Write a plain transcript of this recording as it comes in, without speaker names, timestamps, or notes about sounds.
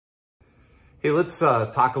Hey, let's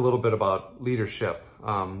talk a little bit about leadership.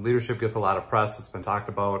 Leadership gets a lot of press. It's been talked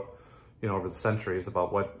about, over the centuries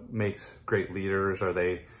about what makes great leaders. Are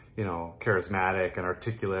they, charismatic and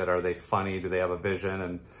articulate? Are they funny? Do they have a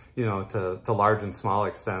vision? And, to large and small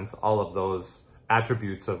extents, all of those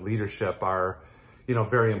attributes of leadership are,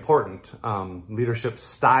 very important. Leadership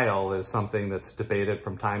style is something that's debated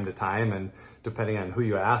from time to time, and depending on who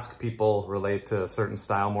you ask, people relate to a certain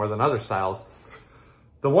style more than other styles.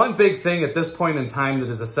 The one big thing at this point in time that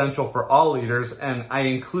is essential for all leaders, and I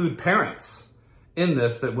include parents in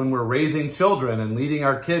this, that when we're raising children and leading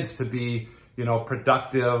our kids to be,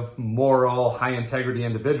 productive, moral, high integrity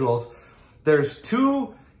individuals, there's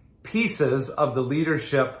two pieces of the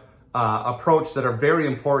leadership approach that are very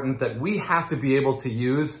important that we have to be able to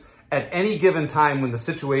use at any given time when the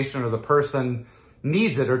situation or the person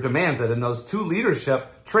needs it or demands it. And those two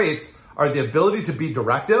leadership traits are the ability to be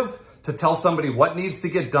directive, to tell somebody what needs to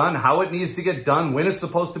get done, how it needs to get done, when it's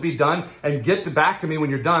supposed to be done, and get back to me when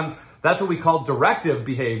you're done. That's what we call directive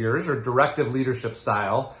behaviors or directive leadership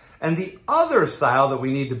style. And the other style that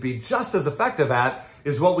we need to be just as effective at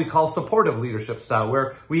is what we call supportive leadership style,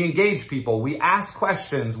 where we engage people, we ask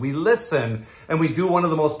questions, we listen, and we do one of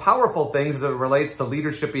the most powerful things that relates to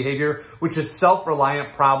leadership behavior, which is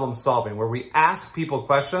self-reliant problem solving, where we ask people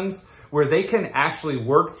questions where they can actually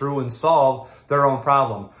work through and solve their own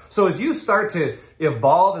problem. So as you start to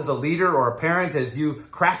evolve as a leader or a parent, as you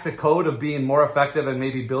crack the code of being more effective and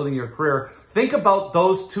maybe building your career, think about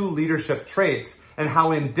those two leadership traits and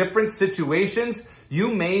how in different situations,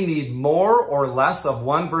 you may need more or less of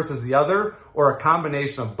one versus the other, or a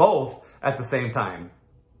combination of both at the same time.